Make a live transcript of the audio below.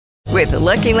With the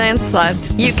Lucky Land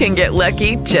Slots, you can get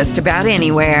lucky just about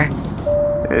anywhere.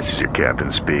 This is your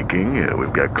captain speaking.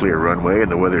 We've got clear runway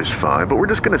and the weather's fine, but we're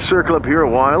just going to circle up here a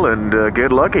while and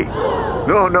get lucky.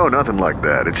 No, nothing like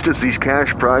that. It's just these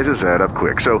cash prizes add up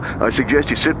quick. So I suggest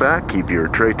you sit back, keep your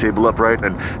tray table upright,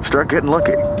 and start getting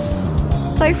lucky.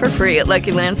 Play for free at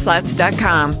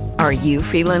LuckyLandSlots.com. Are you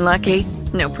feeling lucky?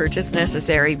 No purchase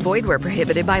necessary. Void where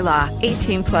prohibited by law.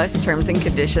 18 plus terms and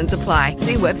conditions apply.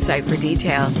 See website for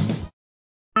details.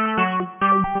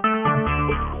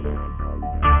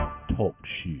 Talk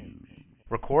shoes.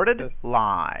 Recorded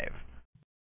live.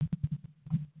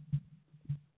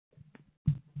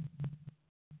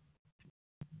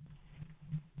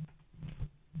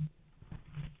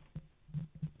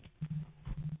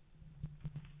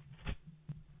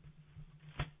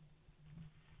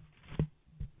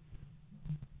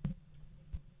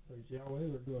 Praise Yahweh.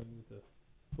 We're going with a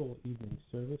full evening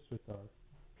service with our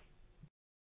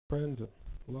friends and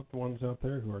loved ones out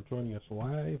there who are joining us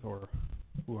live or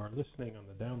who are listening on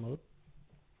the download.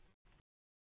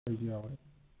 Praise Yahweh.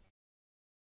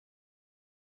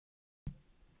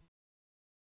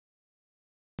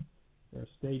 There are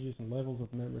stages and levels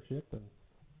of membership, and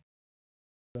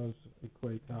it does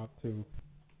equate out to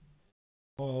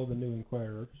all the new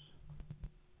inquirers.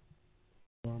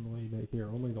 Normally they hear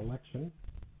only the lection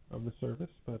of the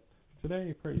service, but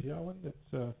today, praise Yahweh,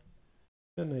 it's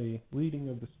been a leading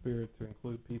of the Spirit to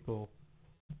include people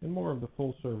in more of the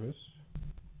full service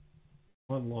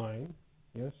online,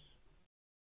 yes.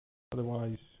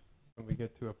 Otherwise, when we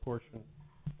get to a portion,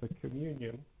 the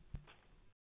communion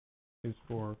is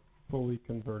for fully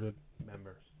converted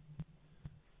members.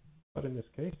 But in this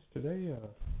case, today, you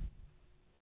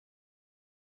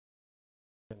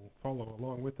can follow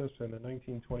along with us in the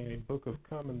 1928 Book of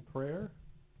Common Prayer.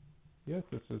 Yes,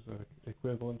 this is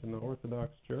equivalent in the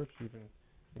Orthodox Church, even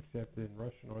accepted in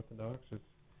Russian Orthodox. It's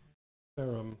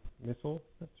Sarum Missal.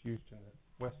 That's used in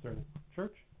the Western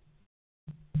Church.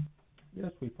 Yes,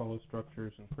 we follow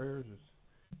structures and prayers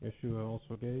as Yeshua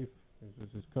also gave, as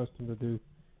is his custom to do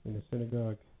in the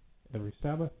synagogue every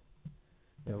Sabbath,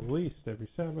 at least every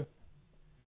Sabbath.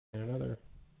 And in other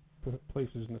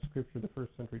places in the Scripture, the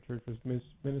first century church was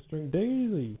ministering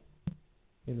daily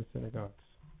in the synagogues,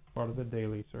 part of the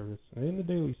daily service. And in the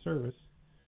daily service,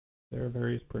 there are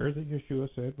various prayers that Yeshua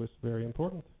said was very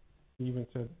important. He even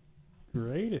said,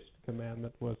 greatest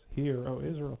commandment was, Hear, O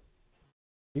Israel.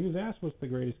 He was asked what's the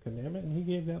greatest commandment, and he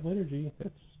gave that liturgy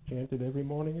that's chanted every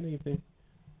morning and evening.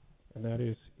 And that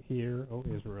is, Hear, O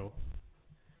Israel.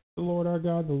 The Lord our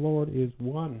God, the Lord is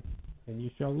one. And you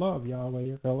shall love Yahweh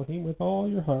your Elohim with all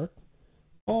your heart,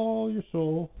 all your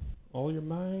soul, all your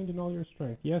mind, and all your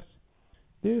strength. Yes,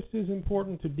 this is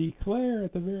important to declare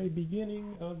at the very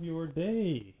beginning of your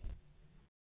day.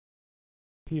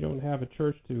 If you don't have a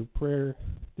church to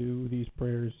do these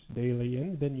prayers daily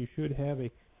in, then you should have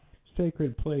a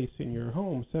sacred place in your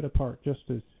home set apart just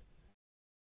as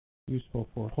useful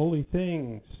for holy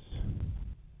things.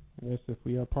 Yes, if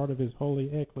we are part of his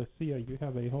holy ecclesia, you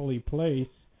have a holy place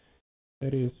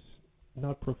that is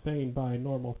not profaned by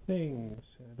normal things,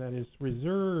 that is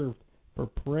reserved for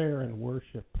prayer and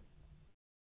worship.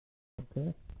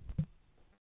 Okay?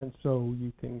 And so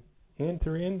you can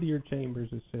enter into your chambers,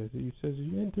 it says. He says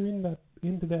you enter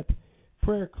into that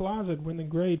prayer closet when the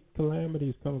great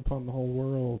calamities come upon the whole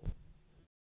world,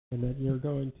 and that you're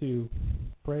going to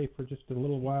pray for just a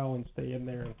little while and stay in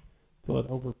there until it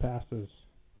overpasses.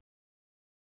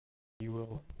 You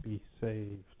will be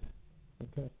saved.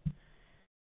 Okay?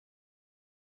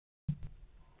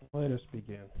 Let us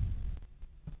begin.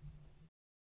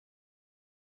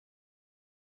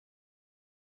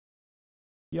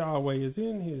 Yahweh is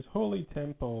in his holy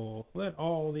temple. Let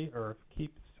all the earth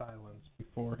keep silence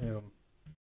before him.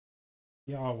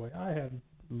 Yahweh, I have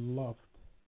loved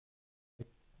the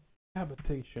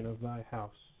habitation of thy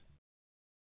house.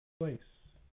 Place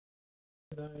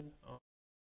thine on.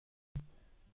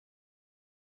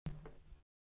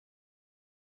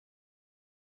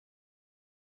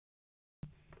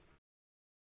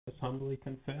 Let's humbly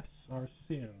confess our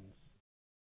sins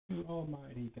to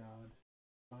Almighty God.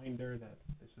 Reminder that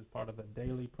this is part of the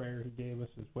daily prayer he gave us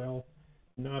as well.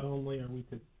 Not only are we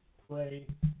to pray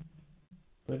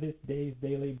for this day's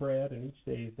daily bread and each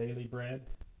day's daily bread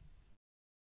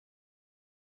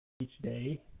each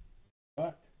day,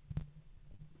 but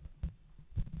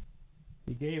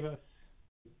he gave us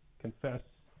confess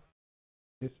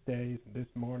this day's and this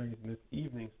morning's and this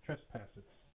evening's trespasses.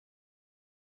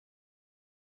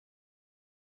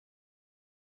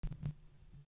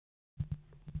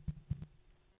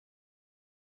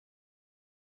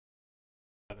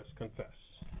 Let us confess.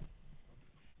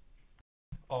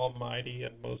 Almighty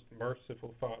and most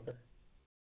merciful Father,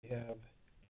 we have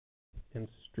and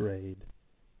strayed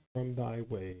from thy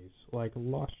ways like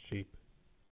lost sheep.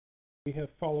 We have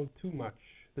followed too much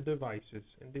the devices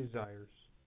and desires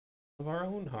of our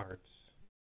own hearts.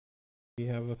 We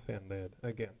have offended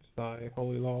against thy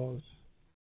holy laws.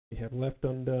 We have left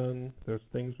undone those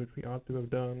things which we ought to have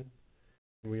done,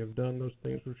 and we have done those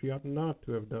things which we ought not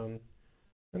to have done,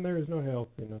 and there is no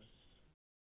help in us.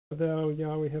 But thou,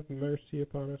 Yahweh, have mercy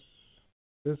upon us,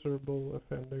 miserable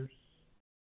offenders.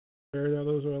 Spare thou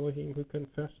those, O Elohim, who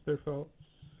confess their faults.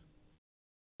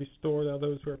 Restore thou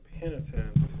those who are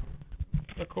penitent,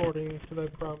 according to thy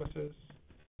promises,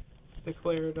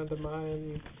 declared unto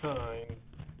mankind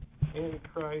in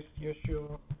Christ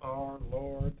Yeshua our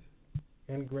Lord,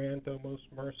 and grant, O most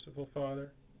merciful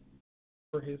Father,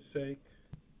 for his sake,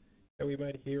 that we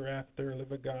might hereafter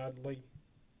live a godly,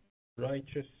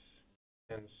 righteous,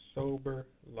 and sober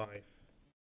life,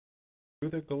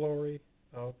 through the glory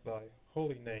of thy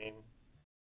holy name.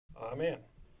 Amen.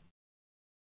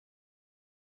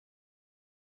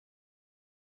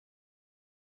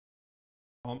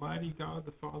 Almighty God,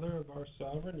 the Father of our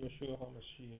sovereign Yeshua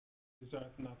HaMashiach,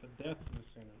 desireth not the death of the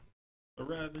sinner, but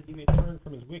rather he may turn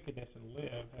from his wickedness and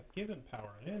live, hath given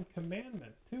power and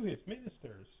commandment to his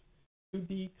ministers to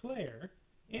declare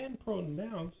and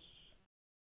pronounce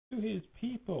to his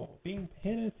people, being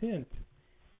penitent,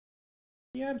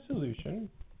 the absolution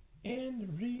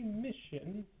and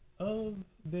remission of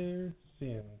their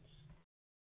sins.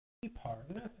 He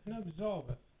pardoneth and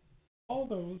absolveth all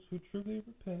those who truly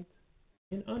repent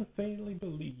and unfeignedly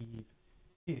believe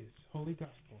his holy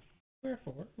gospel.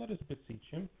 Wherefore, let us beseech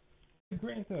him to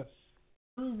grant us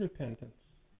true repentance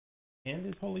and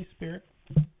his Holy Spirit,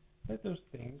 that those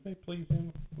things may please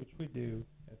him which we do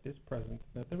at this present,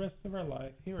 that the rest of our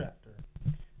life hereafter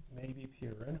may be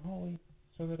pure and holy,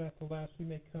 so that at the last we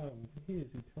may come to his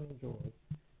eternal joy,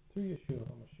 through Yeshua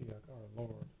HaMashiach our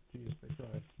Lord, Jesus the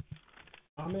Christ.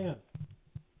 Amen.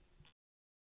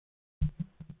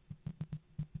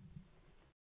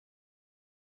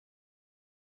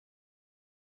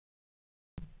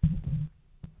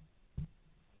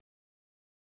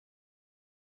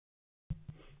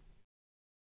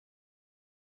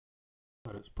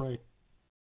 Let us pray.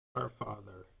 Our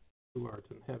Father, who art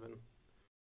in heaven,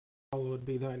 hallowed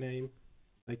be thy name.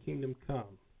 Thy kingdom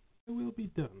come, thy will be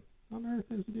done, on earth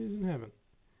as it is in heaven.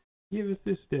 Give us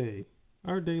this day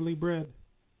our daily bread.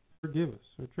 Forgive us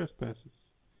our trespasses,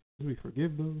 as we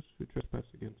forgive those who trespass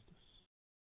against us.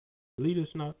 Lead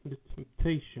us not into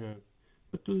temptation,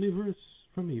 but deliver us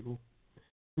from evil.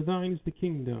 For thine is the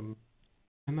kingdom,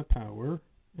 and the power,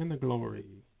 and the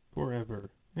glory, forever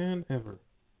and ever.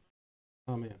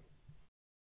 Amen.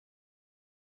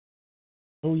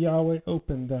 O Yahweh,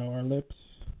 open thou our lips,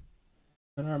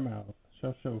 and our mouth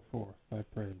shall show forth thy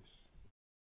praise.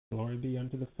 Glory be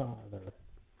unto the Father,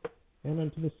 and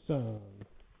unto the Son,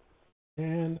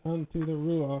 and unto the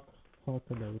Ruach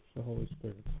HaKadosh, the Holy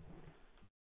Spirit.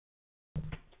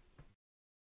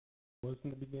 Was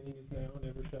in the beginning, is now, and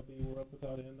ever shall be, world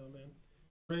without end. Amen.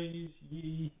 Praise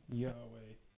ye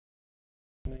Yahweh.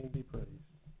 His name be praised.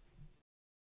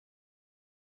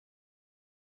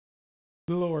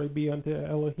 Glory be unto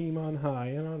Elohim on high,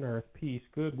 and on earth peace,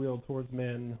 goodwill towards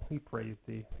men. We praise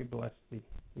thee, we bless thee,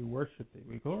 we worship thee,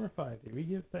 we glorify thee, we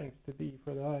give thanks to thee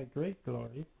for thy great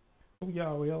glory, O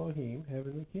Yahweh Elohim,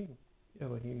 heavenly King,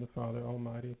 Elohim the Father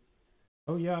Almighty,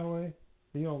 O Yahweh,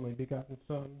 the only begotten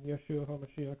Son, Yeshua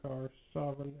HaMashiach, our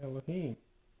sovereign Elohim,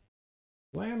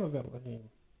 Lamb of Elohim,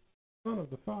 Son of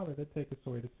the Father that taketh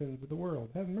away the sins of the world,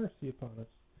 have mercy upon us.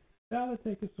 Thou that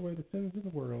takest away the sins of the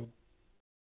world,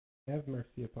 have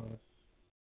mercy upon us.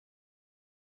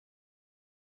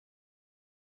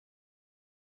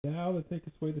 Thou that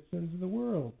takest away the sins of the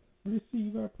world,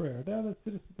 receive our prayer. Thou that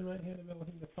sittest at the right hand of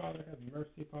Elohim the Father, have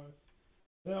mercy upon us.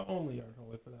 Thou only art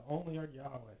holy, for thou only art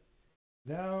Yahweh.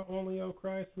 Thou only, O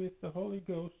Christ, with the Holy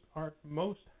Ghost, art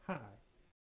most high,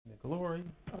 in the glory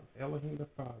of Elohim the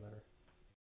Father.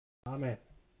 Amen.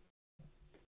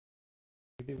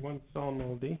 We did one psalm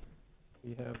melody.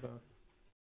 We have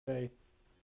day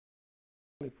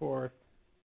 24th,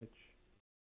 which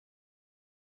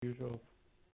is usual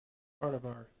part of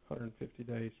our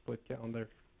 150-day split calendar,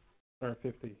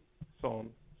 150 psalm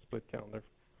split calendar.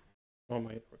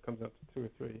 Normally it comes out to 2 or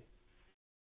 3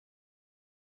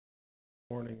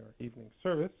 morning or evening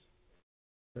service.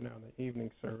 We're now in the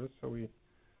evening service, so we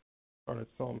started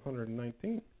Psalm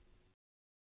 119,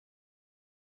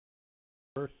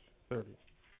 verse 30.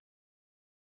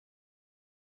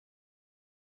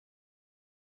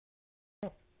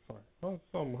 Oh, sorry. Well,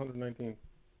 Psalm 119,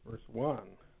 verse 1.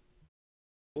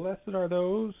 Blessed are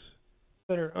those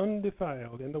that are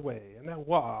undefiled in the way, and that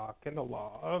walk in the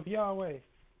law of Yahweh.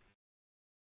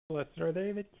 Blessed are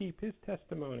they that keep his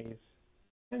testimonies,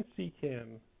 and seek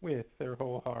him with their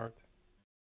whole heart,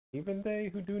 even they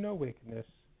who do no wickedness,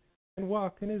 and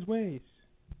walk in his ways.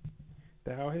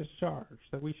 Thou hast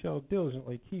charged that we shall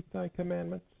diligently keep thy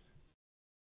commandments.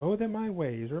 Oh, that my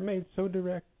ways were made so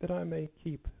direct that I may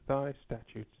keep thy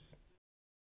statutes.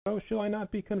 So shall I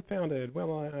not be confounded when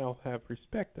I'll have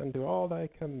respect unto all thy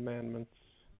commandments.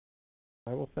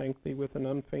 I will thank thee with an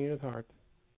unfeigned heart.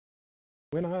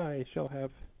 When I shall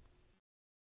have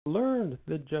learned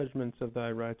the judgments of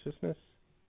thy righteousness,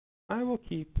 I will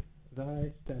keep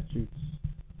thy statutes.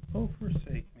 O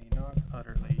forsake me not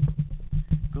utterly.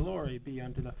 Glory be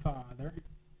unto the Father,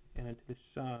 and unto the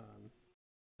Son,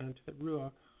 and unto the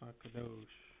Ruach HaKadosh,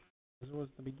 as was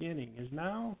the beginning, is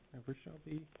now, ever shall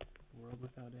be, world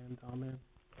without end. Amen.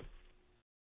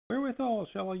 Wherewithal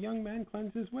shall a young man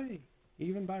cleanse his way,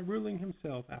 even by ruling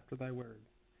himself after thy word?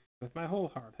 With my whole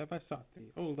heart have I sought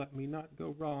thee. O let me not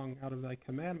go wrong out of thy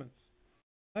commandments.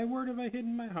 Thy word have I hid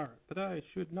in my heart, that I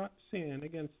should not sin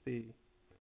against thee.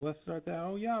 Blessed art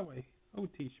thou, O Yahweh. O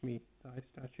teach me thy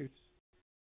statutes.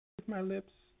 With my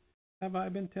lips have I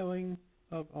been telling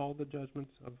of all the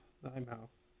judgments of thy mouth.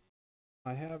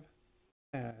 I have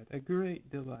had a great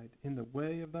delight in the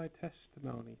way of thy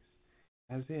testimonies,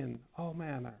 as in all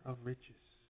manner of riches.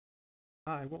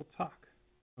 I will talk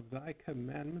of thy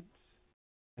commandments,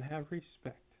 and have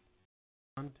respect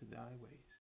unto thy ways.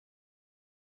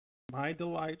 My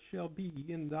delight shall be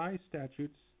in thy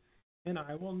statutes, and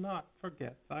I will not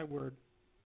forget thy word.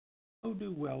 O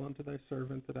do well unto thy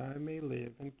servant, that I may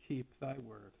live and keep thy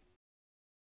word.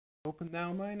 Open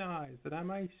thou mine eyes, that I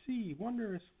may see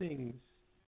wondrous things.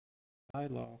 Thy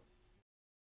law.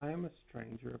 I am a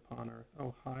stranger upon earth.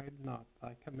 O hide not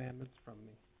thy commandments from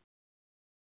me.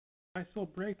 My soul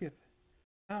breaketh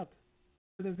out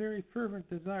for the very fervent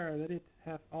desire that it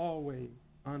hath always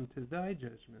unto thy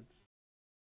judgments.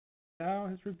 Thou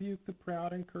hast rebuked the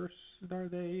proud, and cursed are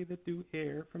they that do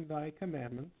err from thy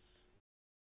commandments.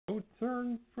 O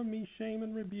turn from me shame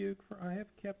and rebuke, for I have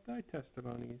kept thy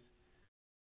testimonies.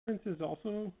 Princes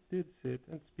also did sit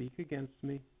and speak against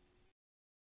me.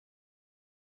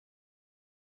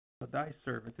 But thy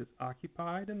servant is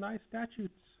occupied in thy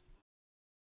statutes.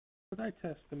 For thy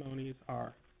testimonies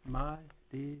are my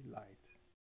delight,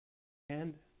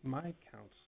 and my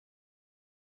counsel.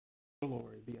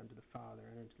 Glory be unto the Father,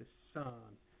 and unto the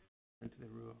Son, and to the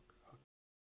Ruach,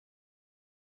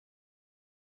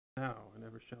 now and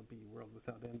ever shall be, world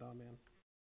without end. Amen.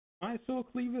 My soul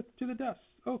cleaveth to the dust.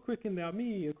 O quicken thou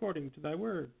me according to thy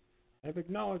word. I have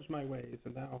acknowledged my ways,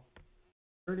 and thou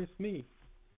heardest me.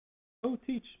 O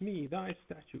teach me thy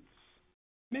statutes.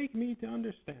 Make me to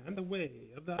understand the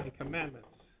way of thy commandments.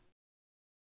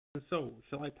 And so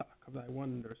shall I talk of thy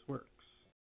wondrous works.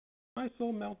 My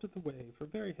soul melteth away for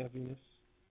very heaviness.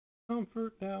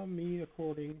 Comfort thou me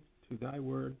according to thy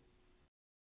word.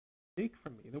 Take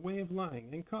from me the way of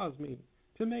lying, and cause me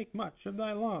to make much of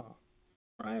thy law.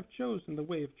 For I have chosen the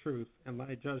way of truth, and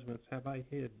thy judgments have I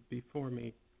laid before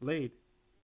me. I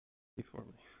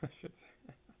should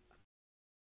say.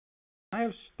 I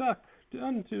have stuck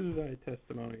unto thy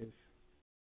testimonies.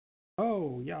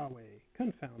 O Yahweh,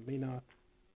 confound me not.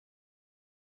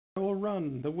 I will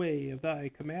run the way of thy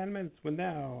commandments when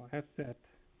thou hast set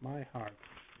my heart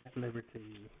at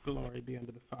liberty. Glory be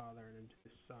unto the Father, and unto the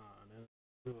Son, and unto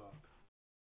the Ruach.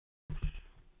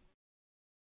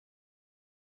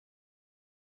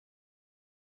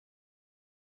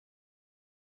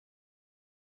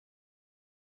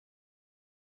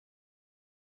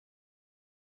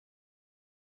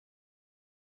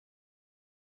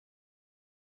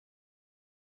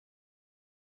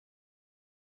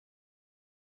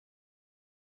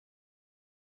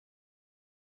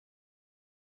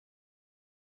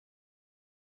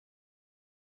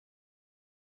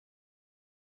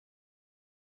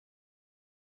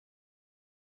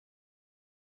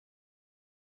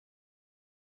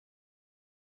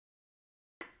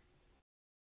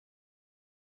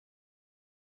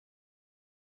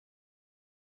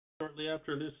 Shortly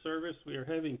after this service, we are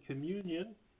having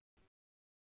communion.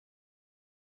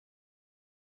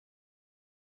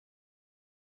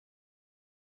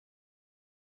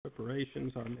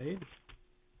 Preparations are made.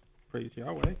 Praise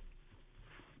Yahweh.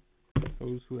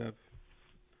 Those who have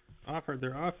offered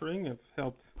their offering have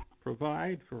helped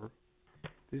provide for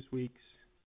this week's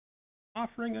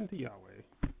offering unto Yahweh,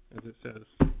 as it says.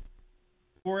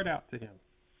 Pour it out to him,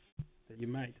 that you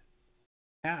might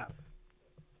have,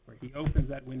 where he opens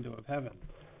that window of heaven.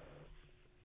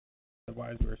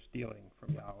 Otherwise, we're stealing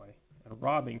from Yahweh. and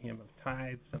robbing him of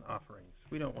tithes and offerings.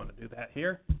 We don't want to do that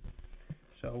here.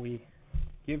 So we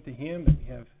give to him that we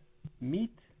have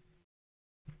meat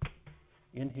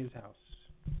in his house,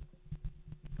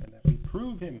 and that we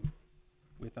prove him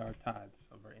with our tithes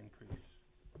of our increase.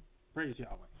 Praise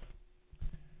Yahweh.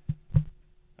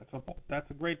 That's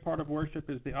a great part of worship,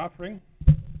 is the offering.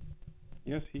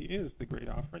 Yes, he is the great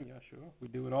offering, Yeshua. We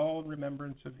do it all in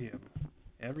remembrance of him.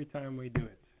 Every time we do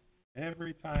it.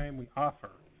 Every time we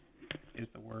offer is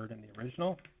the word in the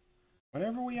original.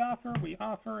 Whenever we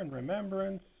offer in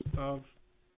remembrance of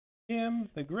him,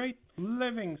 the great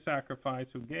living sacrifice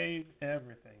who gave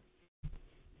everything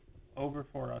over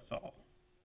for us all.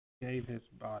 Gave his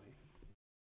body.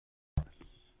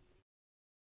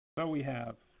 So we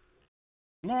have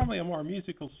normally a more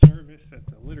musical service at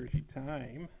the liturgy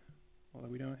time, although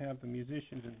we don't have the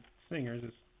musicians and singers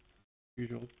as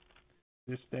usual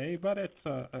this day, but it's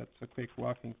a quick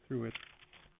walking through it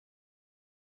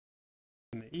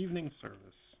in the evening service.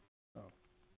 So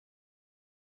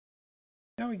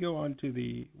now we go on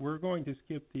to we're going to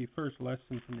skip the first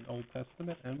lesson from the Old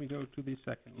Testament, and we go to the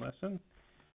second lesson.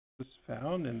 This is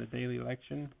found in the daily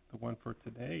lection, the one for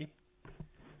today.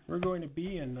 We're going to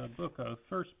be in the book of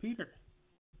 1 Peter.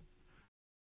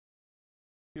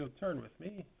 If you'll turn with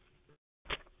me.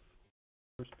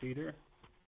 1 Peter.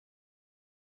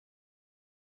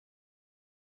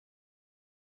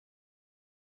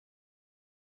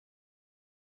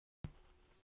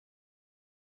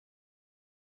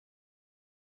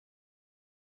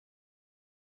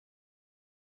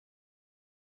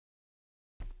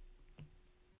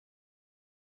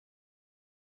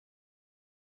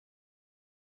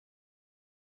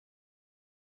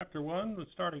 Chapter 1 was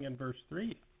starting in verse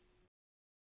 3.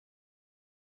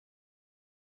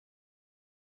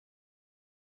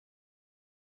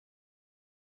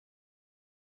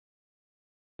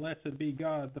 Blessed be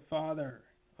God, the Father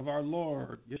of our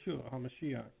Lord, Yeshua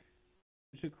HaMashiach,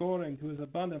 which according to his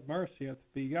abundant mercy hath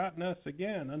begotten us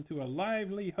again unto a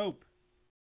lively hope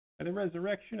by the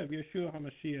resurrection of Yeshua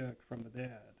HaMashiach from the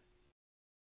dead,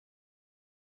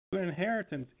 to an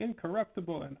inheritance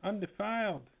incorruptible and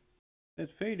undefiled, that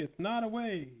fadeth not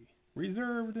away,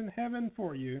 reserved in heaven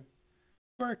for you,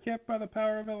 who are kept by the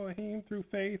power of Elohim through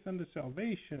faith unto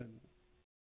salvation,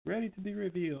 ready to be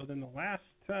revealed in the last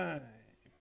time,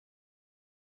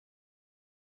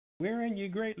 wherein ye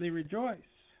greatly rejoice.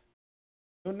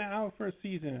 So now for a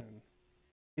season,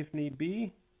 if need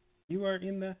be, you are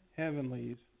in the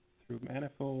heavenlies through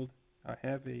manifold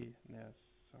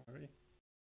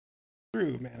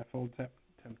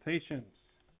temptations,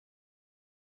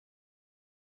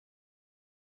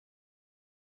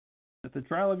 that the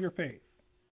trial of your faith,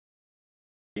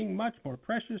 being much more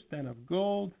precious than of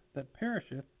gold that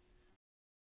perisheth,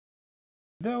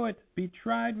 though it be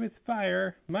tried with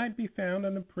fire, might be found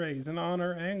unto praise and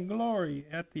honor and glory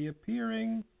at the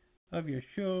appearing of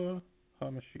Yeshua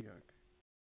HaMashiach,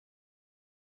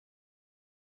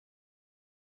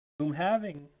 whom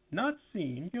having not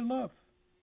seen you love,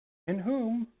 in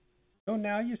whom, though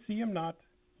now you see him not,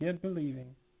 yet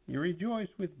believing, you rejoice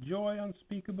with joy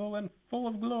unspeakable and full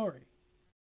of glory,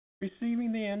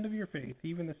 receiving the end of your faith,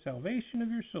 even the salvation of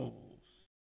your souls,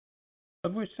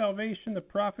 of which salvation the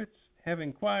prophets have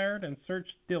inquired and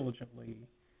searched diligently,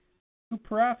 who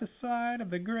prophesied of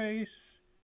the grace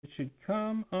that should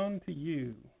come unto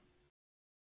you,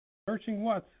 searching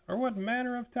what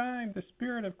manner of time the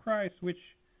Spirit of Christ which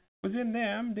was in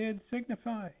them did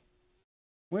signify,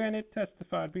 when it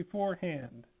testified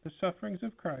beforehand the sufferings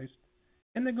of Christ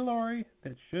and the glory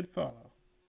that should follow,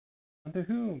 unto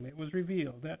whom it was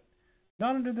revealed that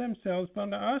not unto themselves but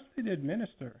unto us they did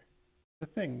minister the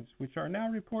things which are now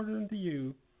reported unto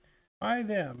you by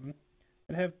them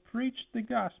that have preached the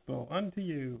gospel unto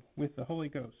you with the Holy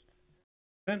Ghost,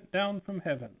 sent down from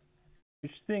heaven,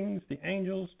 which things the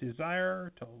angels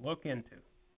desire to look into.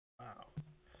 Wow.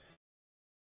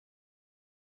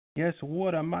 Yes,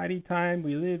 what a mighty time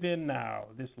we live in now,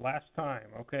 this last time,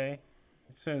 okay?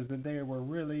 It says that they were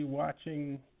really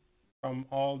watching from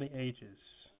all the ages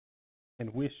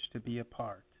and wish to be a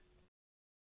part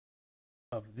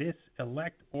of this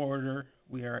elect order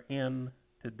we are in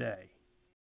today.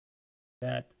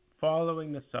 That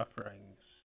following the sufferings,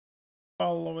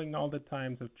 following all the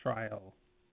times of trial,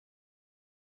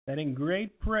 that in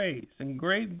great praise and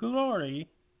great glory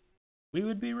we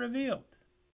would be revealed.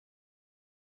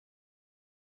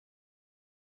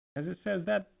 As it says,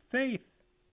 that faith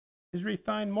is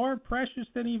refined more precious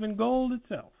than even gold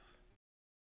itself.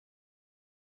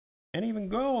 And even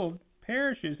gold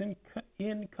perishes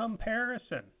in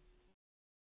comparison.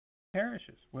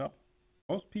 Perishes. Well,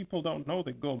 most people don't know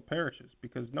that gold perishes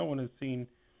because no one has seen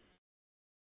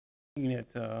it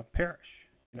perish.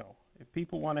 If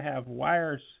people want to have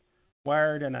wires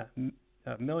wired in a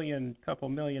couple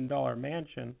 $1 million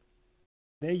mansion,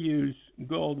 they use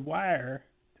gold wire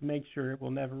to make sure it will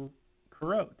never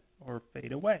corrode or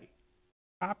fade away.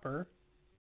 Copper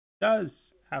does,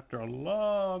 after a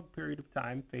long period of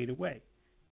time, fade away.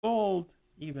 Gold,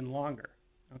 even longer.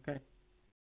 Okay?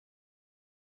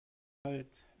 But it's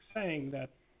saying that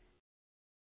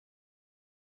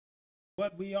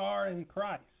what we are in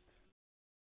Christ,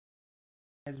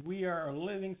 as we are a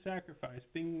living sacrifice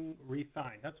being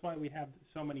refined. That's why we have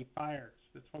so many fires.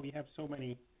 That's why we have so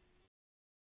many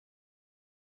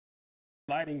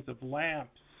lightings of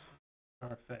lamps in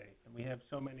our faith. And we have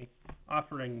so many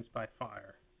offerings by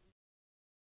fire.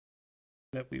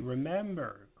 That we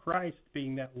remember Christ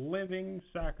being that living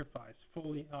sacrifice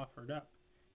fully offered up.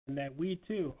 And that we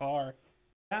too are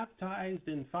baptized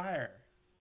in fire.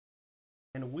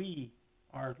 And we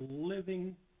are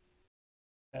living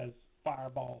as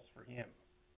fireballs for Him.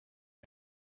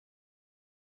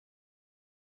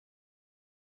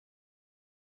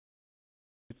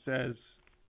 It says,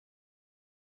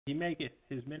 He maketh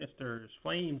His ministers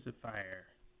flames of fire.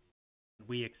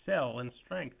 We excel in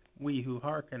strength, we who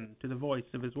hearken to the voice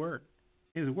of His word.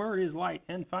 His word is light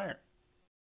and fire.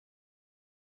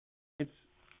 It's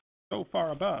so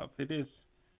far above. It is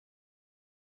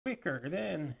quicker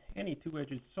than any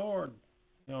two-edged sword.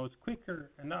 It's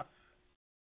quicker enough.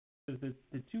 The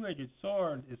two-edged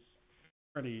sword is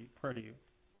pretty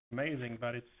amazing,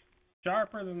 but it's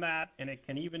sharper than that, and it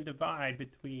can even divide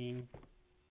between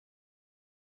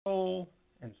soul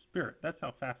and spirit. That's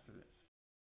how fast it is.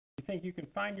 You think you can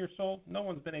find your soul? No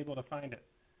one's been able to find it,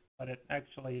 but it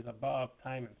actually is above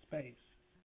time and space.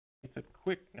 It's a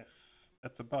quickness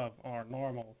that's above our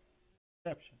normal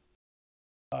perception.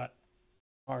 But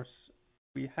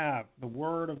we have the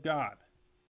Word of God.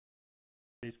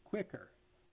 It is quicker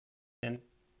than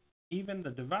even the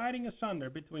dividing asunder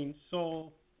between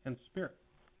soul and spirit.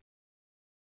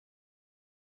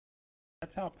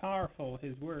 That's how powerful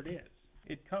His Word is.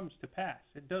 It comes to pass.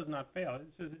 It does not fail. It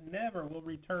says it never will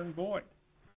return void.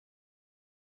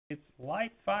 It's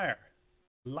light fire.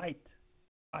 Light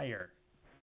fire.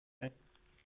 Okay?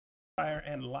 Fire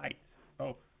and light,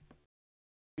 both.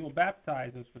 He will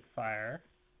baptize us with fire.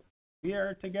 We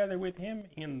are together with Him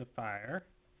in the fire.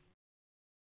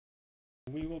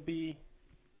 We will be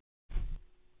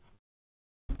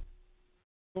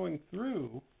going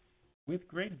through with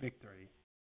great victory.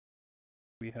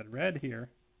 We had read here,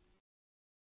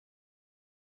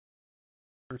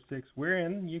 verse 6,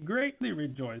 wherein ye greatly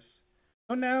rejoice.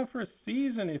 So now for a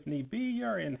season, if need be, ye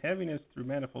are in heaviness through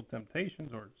manifold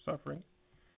temptations or suffering.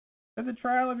 That the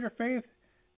trial of your faith,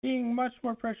 being much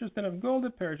more precious than of gold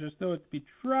that perishes, though it be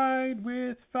tried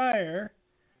with fire,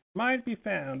 might be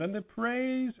found unto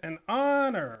praise and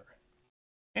honor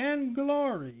and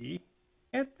glory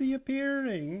at the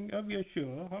appearing of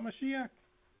Yeshua HaMashiach.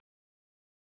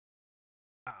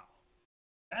 Wow.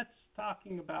 That's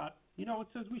talking about, it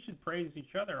says we should praise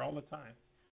each other all the time.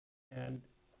 And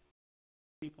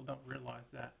people don't realize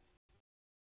that.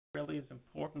 It really is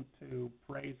important to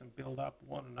praise and build up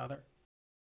one another.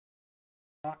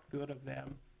 Talk good of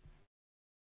them.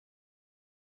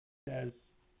 It says,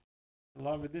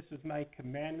 beloved, this is my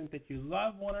commandment, that you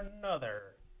love one another,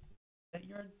 that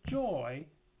your joy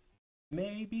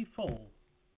may be full.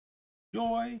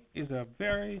 Joy is a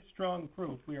very strong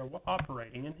proof we are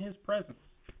operating in His presence.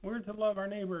 We're to love our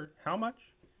neighbor how much?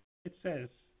 It says,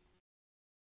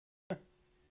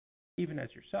 even as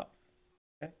yourself.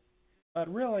 Okay?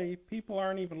 But really, people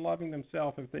aren't even loving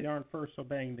themselves if they aren't first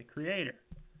obeying the Creator.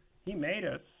 He made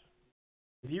us.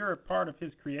 If you're a part of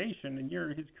His creation and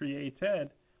you're His created,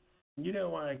 and you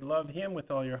don't want to love Him with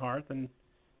all your heart, then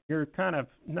you're kind of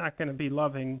not going to be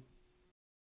loving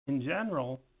in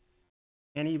general,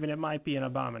 and even it might be an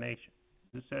abomination.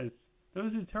 It says,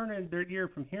 those who turn their ear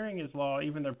from hearing His law,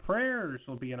 even their prayers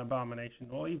will be an abomination.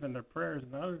 Well, even their prayers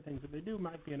and other things that they do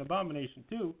might be an abomination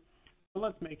too. So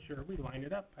let's make sure we line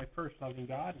it up by first loving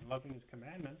God and loving His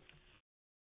commandments.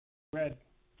 Read,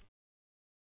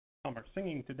 are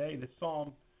singing today the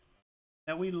psalm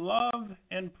that we love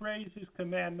and praise His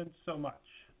commandments so much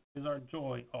is our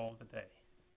joy all the day.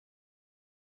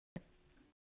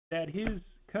 That His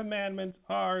commandments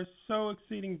are so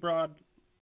exceeding broad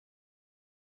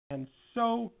and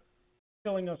so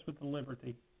filling us with the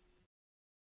liberty.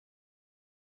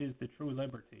 It is the true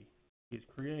liberty He's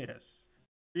created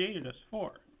us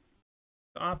for,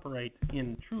 to operate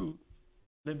in true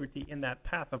liberty in that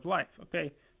path of life.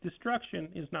 Okay, destruction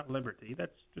is not liberty.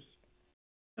 That's just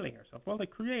killing ourselves. Well, the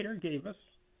Creator gave us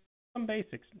some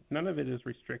basics. None of it is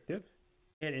restrictive.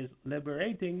 It is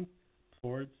liberating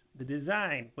towards the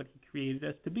design, what he created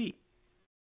us to be.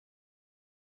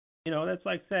 That's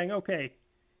like saying, okay,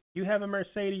 you have a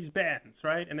Mercedes-Benz,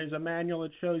 right? And there's a manual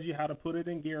that shows you how to put it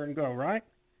in gear and go, right?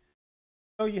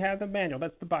 So you have the manual.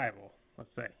 That's the Bible, let's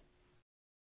say. It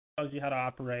tells you how to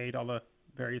operate all the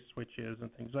various switches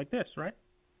and things like this, right?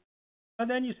 And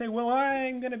then you say, well,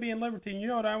 I'm going to be in liberty. You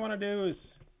know what I want to do is,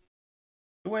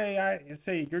 the way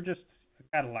say you're just a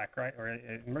Cadillac, right? Or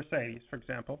a Mercedes, for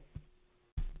example.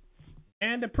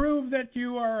 And to prove that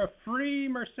you are a free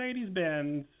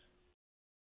Mercedes-Benz,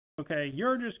 okay,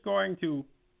 you're just going to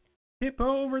tip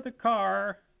over the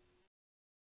car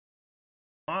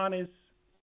on his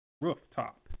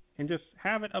rooftop and just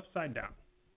have it upside down.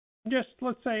 Just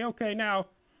let's say, okay, now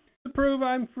to prove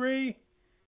I'm free,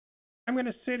 I'm going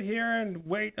to sit here and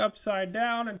wait upside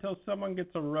down until someone gets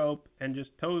a rope and just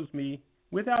tows me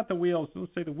without the wheels.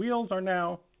 Let's say the wheels are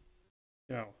now,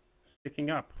 sticking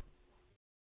up.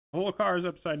 The whole car is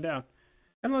upside down.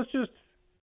 And let's just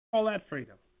call that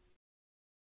freedom.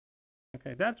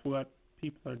 Okay, that's what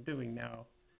people are doing now.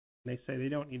 They say they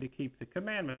don't need to keep the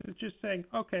commandments. It's just saying,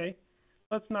 okay,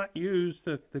 let's not use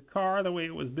the car the way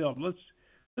it was built. Let's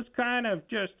kind of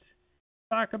just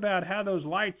talk about how those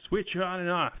lights switch on and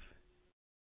off.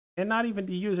 And not even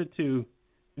to use it to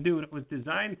do what it was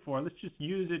designed for. Let's just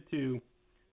use it to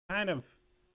kind of,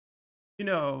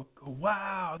 go,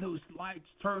 wow, those lights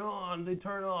turn on, they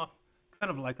turn off, kind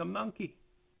of like a monkey.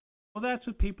 Well, that's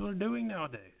what people are doing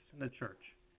nowadays in the church.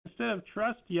 Instead of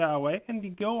trust Yahweh and to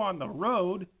go on the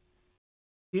road,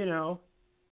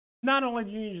 not only do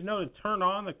you need to know to turn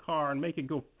on the car and make it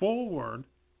go forward,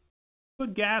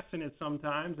 put gas in it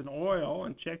sometimes and oil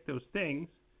and check those things.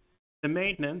 The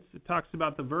maintenance, it talks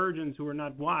about the virgins who are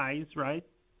not wise, right?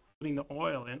 Putting the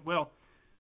oil in. Well,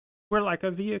 we're like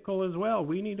a vehicle as well.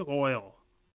 We need oil,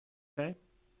 okay?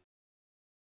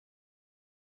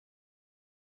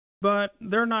 But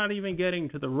they're not even getting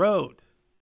to the road.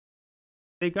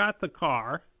 They got the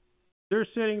car. They're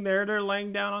sitting there. They're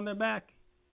laying down on their back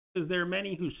because there are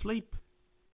many who sleep.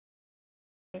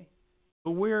 Okay?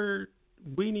 But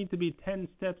we need to be 10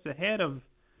 steps ahead of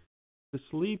the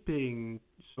sleeping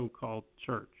so-called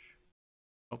church.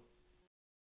 So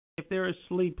if they're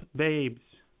asleep babes,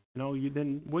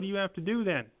 then what do you have to do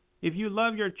then? If you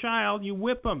love your child, you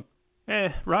whip them,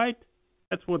 right?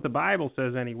 That's what the Bible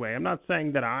says anyway. I'm not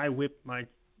saying that I whip my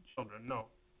children, no.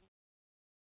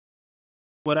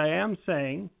 What I am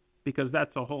saying, because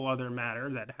that's a whole other matter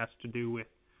that has to do with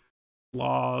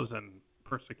laws and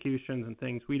persecutions and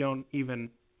things, we don't even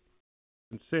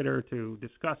consider to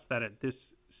discuss that at this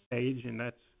stage, and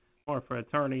that's more for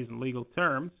attorneys and legal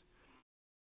terms.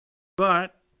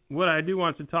 But what I do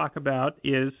want to talk about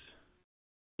is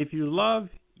if you love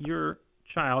your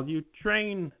child, you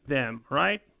train them,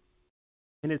 right?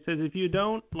 And it says if you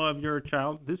don't love your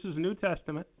child, this is New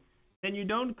Testament, then you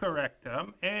don't correct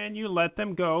them and you let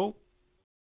them go,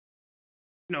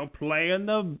 play on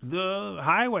the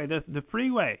highway, the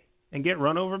freeway, and get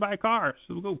run over by cars.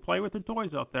 So we'll go play with their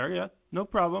toys out there, yeah, no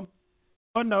problem.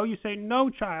 But no, you say, no,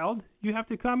 child, you have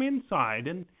to come inside,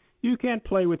 and you can't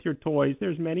play with your toys.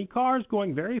 There's many cars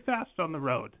going very fast on the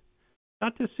road.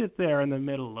 Not to sit there in the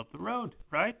middle of the road,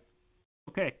 right?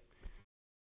 Okay.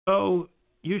 So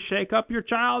you shake up your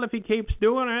child if he keeps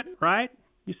doing it, right?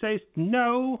 You say,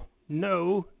 no,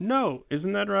 no, no.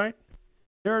 Isn't that right?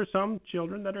 There are some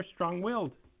children that are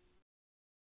strong-willed.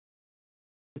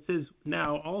 It says,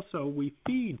 now also we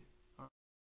feed.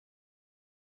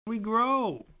 We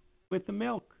grow with the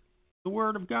milk, the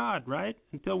Word of God, right?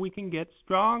 Until we can get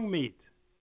strong meat.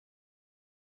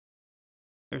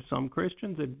 There's some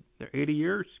Christians that they're 80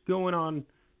 years going on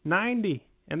 90,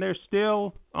 and they're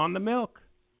still on the milk.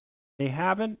 They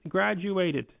haven't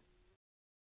graduated.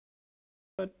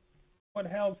 But what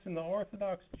helps in the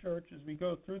Orthodox Church is we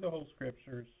go through the whole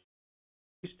Scriptures.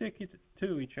 We stick it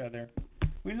to each other.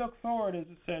 We look forward, as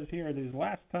it says here, these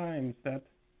last times that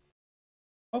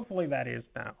hopefully that is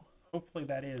now. Hopefully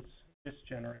that is this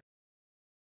generation.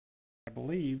 I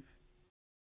believe.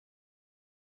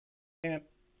 And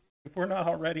if we're not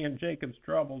already in Jacob's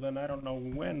trouble, then I don't know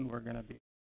when we're going to be.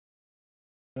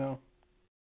 Now,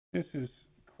 this is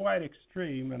quite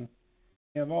extreme, and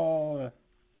you have all the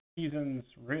seasons,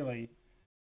 really.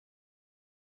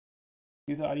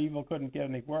 You thought evil couldn't get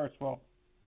any worse. Well,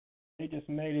 they just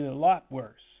made it a lot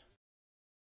worse.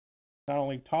 Not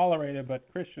only tolerated,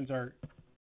 but Christians are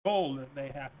told that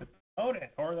they have to promote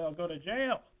it, or they'll go to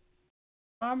jail.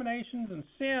 Abominations and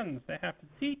sins, they have to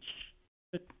teach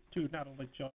it to not only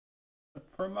children,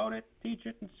 but promote it, teach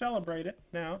it, and celebrate it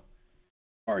now.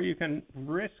 Or you can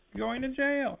risk going to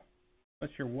jail,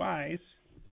 unless you're wise,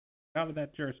 out of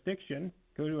that jurisdiction.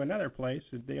 go to another place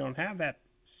if they don't have that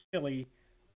silly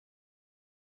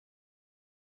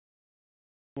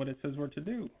what it says we're to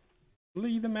do.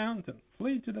 Flee to the mountains.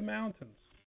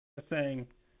 It's saying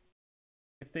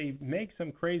if they make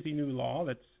some crazy new law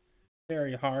that's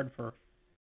very hard for a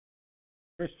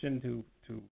Christian to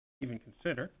even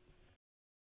consider,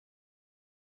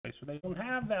 so they don't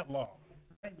have that law.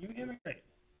 Right? You immigrate,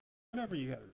 whatever you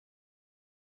got to do.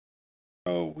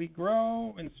 So we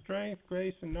grow in strength,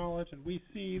 grace, and knowledge, and we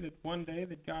see that one day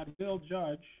that God will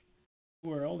judge the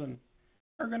world, and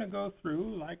we're going to go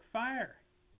through like fire.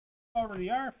 You already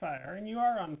are fire, and you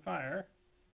are on fire.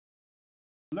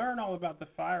 Learn all about the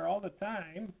fire all the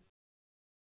time,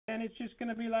 and it's just going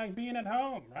to be like being at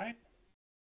home, right?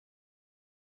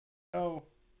 So,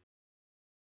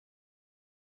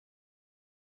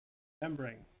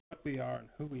 remembering what we are and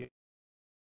who we are.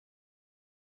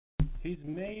 He's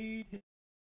made,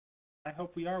 I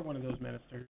hope we are one of those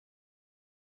ministers,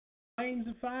 flames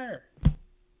of fire.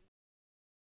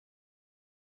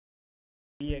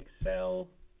 We excel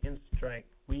in strength,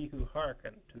 we who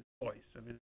hearken to the voice of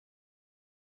his.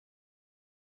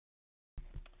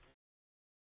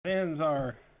 Ends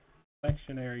our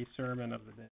lectionary sermon of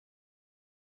the day.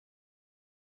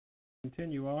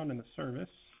 Continue on in the service.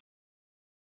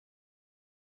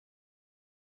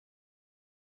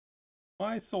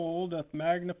 My soul doth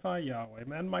magnify Yahweh,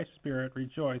 and my spirit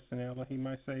rejoice in Elohim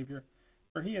my Savior,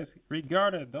 for he has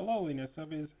regarded the lowliness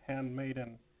of his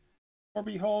handmaiden. For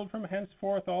behold, from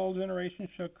henceforth all generations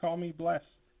shall call me blessed.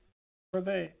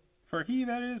 For he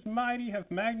that is mighty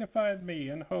hath magnified me,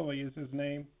 and holy is his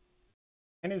name.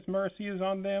 And his mercy is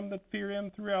on them that fear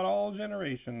him throughout all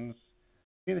generations.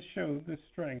 He hath showed his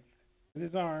strength. With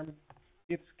his arm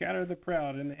he hath scattered the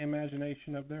proud in the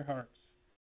imagination of their hearts.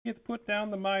 He hath put down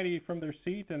the mighty from their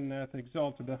seat, and hath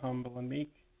exalted the humble and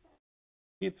meek.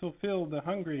 He hath filled the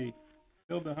hungry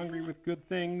with good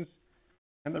things,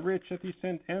 and the rich hath he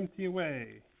sent empty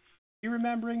away. He,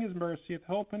 remembering his mercy, hath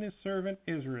holpen his servant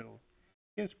Israel.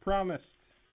 He has promised,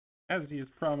 as he has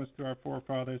promised to our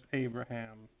forefathers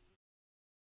Abraham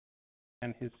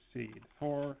and his seed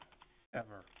forever.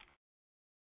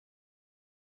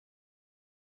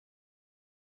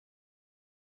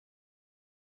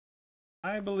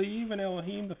 I believe in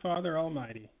Elohim, the Father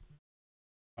Almighty,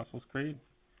 Apostles' Creed,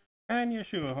 and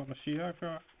Yeshua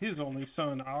HaMashiach, his only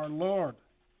Son, our Lord,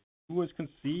 who was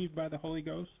conceived by the Holy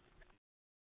Ghost,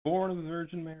 born of the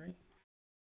Virgin Mary,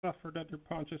 suffered under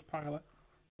Pontius Pilate,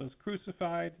 was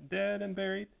crucified, dead, and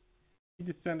buried. He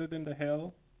descended into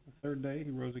hell. The third day he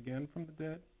rose again from the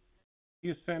dead. He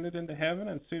ascended into heaven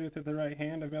and sitteth at the right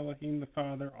hand of Elohim, the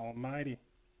Father Almighty.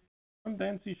 From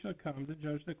thence he shall come to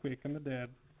judge the quick and the dead.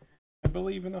 I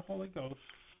believe in the Holy Ghost,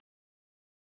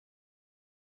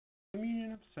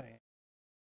 communion of saints,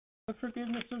 the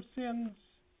forgiveness of sins,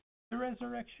 the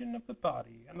resurrection of the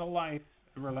body, and the life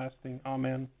everlasting.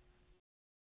 Amen.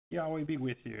 Yahweh be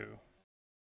with you.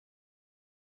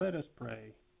 Let us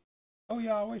pray. O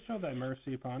Yahweh, show thy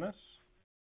mercy upon us.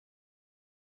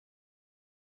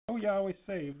 O Yahweh,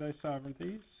 save thy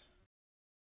sovereignties.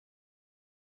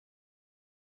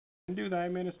 And do thy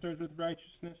ministers with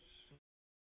righteousness.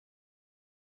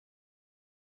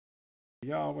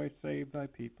 Yahweh, save thy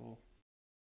people.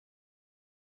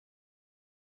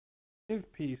 Give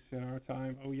peace in our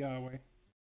time, O Yahweh.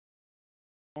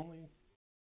 Only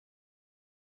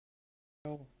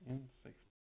well in safety.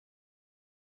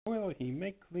 O Elohim,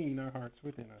 make clean our hearts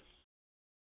within us.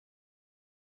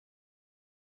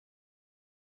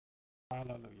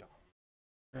 Hallelujah.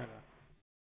 We're at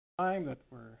a time that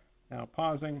we're now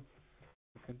pausing.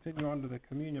 We'll continue on to the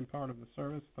communion part of the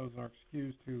service. Those are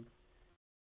excused to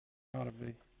out of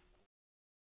the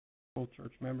full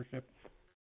church membership.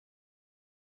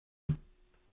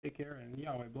 Take care, and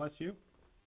Yahweh bless you.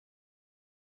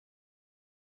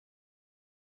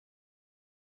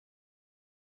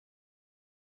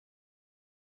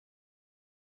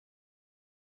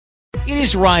 It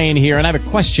is Ryan here, and I have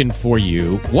a question for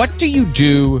you. What do you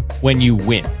do when you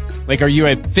win? Like, are you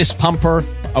a fist pumper,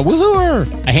 a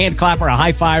woohooer, a hand clapper, a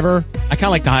high fiver? I kind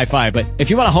of like the high five, but if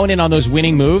you want to hone in on those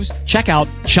winning moves, check out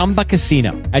Chumba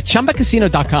Casino. At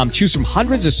ChumbaCasino.com, choose from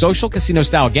hundreds of social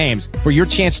casino-style games for your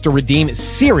chance to redeem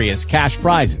serious cash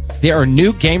prizes. There are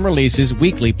new game releases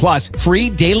weekly, plus free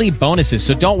daily bonuses,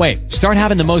 so don't wait. Start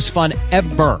having the most fun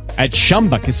ever at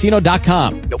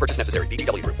ChumbaCasino.com. No purchase necessary.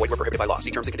 VGW Group. Void where prohibited by law.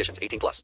 See terms and conditions. 18+.